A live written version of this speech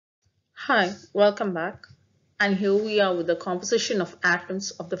Hi, welcome back. And here we are with the composition of atoms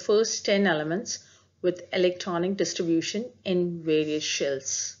of the first 10 elements with electronic distribution in various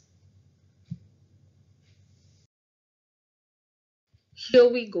shells. Here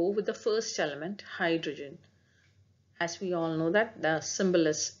we go with the first element, hydrogen. As we all know that the symbol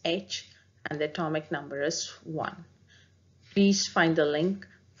is H and the atomic number is 1. Please find the link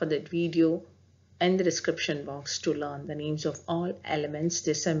for the video in the description box to learn the names of all elements,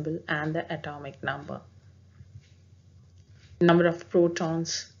 their symbol and the atomic number. Number of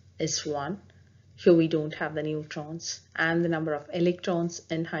protons is 1. Here we don't have the neutrons, and the number of electrons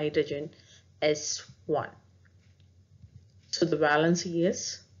in hydrogen is 1. So the valency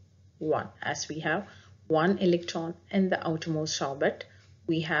is 1. As we have 1 electron in the outermost orbit,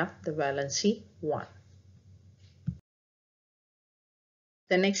 we have the valency 1.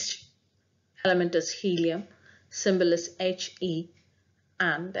 The next element is helium. Symbol is He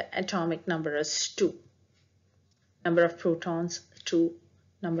and the atomic number is 2. Number of protons 2,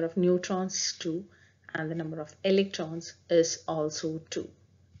 number of neutrons 2, and the number of electrons is also 2.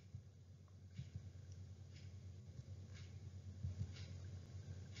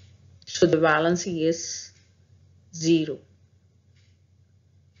 So the valency is 0.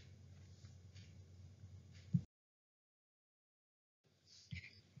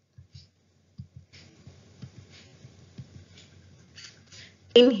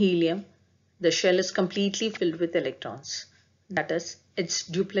 In helium, the shell is completely filled with electrons. That is, its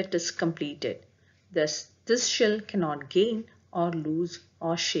duplet is completed. Thus, this shell cannot gain or lose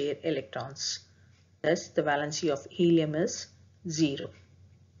or share electrons. Thus, the valency of helium is 0.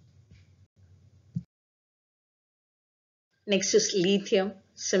 Next is lithium.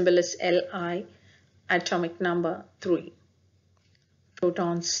 Symbol is Li. Atomic number 3.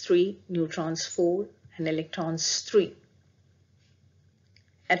 Protons 3, neutrons 4, and electrons 3.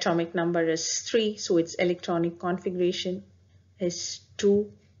 Atomic number is 3, so its electronic configuration is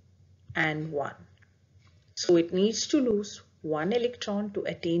 2 and 1. So it needs to lose 1 electron to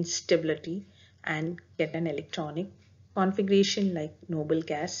attain stability and get an electronic configuration like noble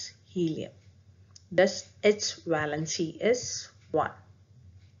gas helium. Thus its valency is 1.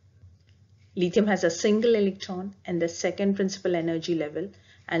 Lithium has a single electron and the second principal energy level,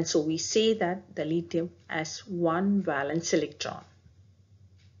 and so we say that the lithium has 1 valence electron.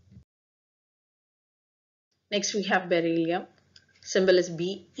 Next we have beryllium. Symbol is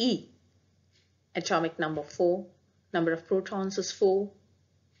Be. Atomic number 4. Number of protons is 4.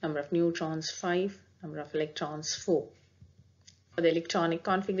 Number of neutrons 5. Number of electrons 4. For the electronic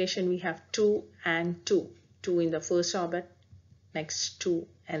configuration we have 2 and 2. 2 in the first orbit, next 2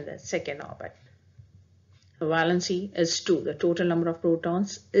 in the second orbit. The valency is 2. The total number of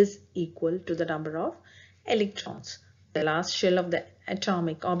protons is equal to the number of electrons. The last shell of the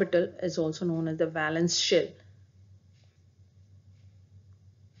atomic orbital is also known as the valence shell.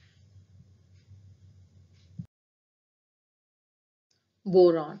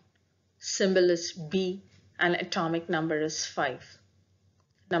 Boron. Symbol is B and atomic number is 5.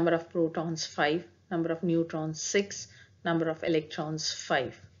 Number of protons 5, number of neutrons 6, number of electrons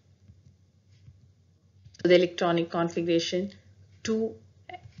 5. So the electronic configuration, 2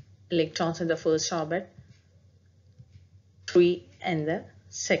 electrons in the first orbit, 3 in the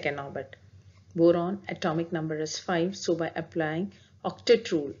second orbit. Boron atomic number is 5, so by applying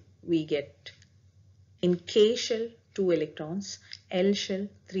octet rule we get in K shell 2 electrons, L shell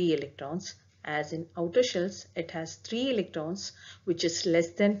 3 electrons. As in outer shells it has 3 electrons which is less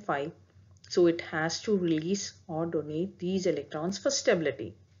than 5, so it has to release or donate these electrons for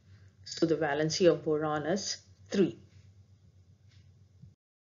stability. So the valency of boron is 3.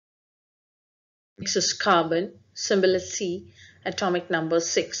 Next is carbon. Symbol is C. Atomic number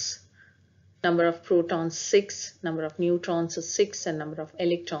 6. Number of protons 6, number of neutrons is 6, and number of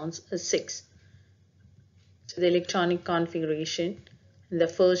electrons is 6. So the electronic configuration, in the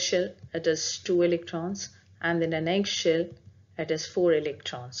first shell it is 2 electrons, and in the next shell it is 4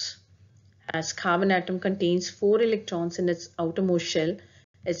 electrons. As carbon atom contains 4 electrons in its outermost shell,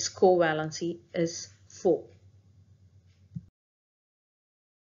 its covalency is 4.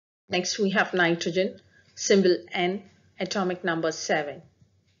 Next we have nitrogen. Symbol N. Atomic number 7.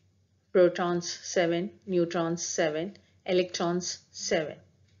 Protons 7, neutrons 7, electrons 7.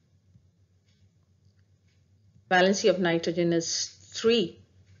 Valency of nitrogen is 3,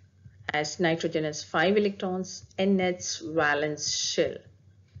 as nitrogen has 5 electrons in its valence shell.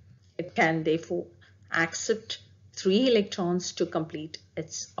 It can therefore accept 3 electrons to complete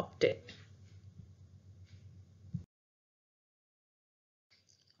its octet.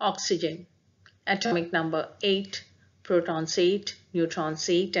 Oxygen. Atomic number 8. protons 8, neutrons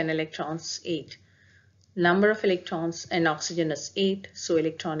 8 and electrons 8. Number of electrons in oxygen is 8, so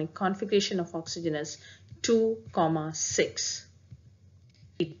electronic configuration of oxygen is 2, 6.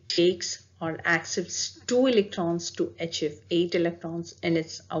 It takes or accepts 2 electrons to achieve 8 electrons in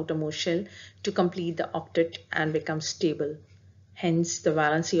its outermost shell to complete the octet and become stable. Hence, the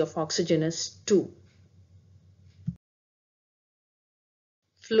valency of oxygen is 2.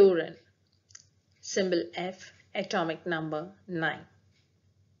 Fluorine. Symbol F, atomic number 9.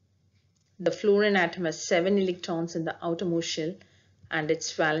 The fluorine atom has 7 electrons in the outermost shell and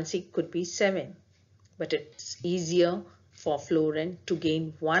its valency could be 7. But it's easier for fluorine to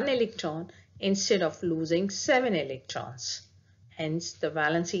gain 1 electron instead of losing 7 electrons. Hence, the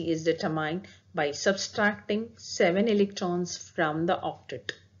valency is determined by subtracting 7 electrons from the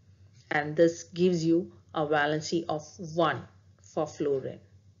octet. And this gives you a valency of 1 for fluorine.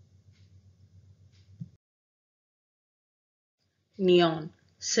 Neon.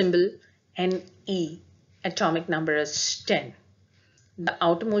 Symbol Ne. Atomic number is 10. The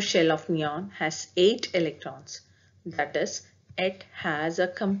outermost shell of neon has 8 electrons. That is, it has a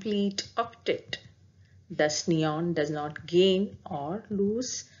complete octet. Thus, neon does not gain or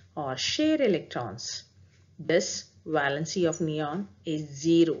lose or share electrons. This valency of neon is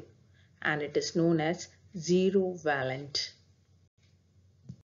 0 and it is known as zero valent.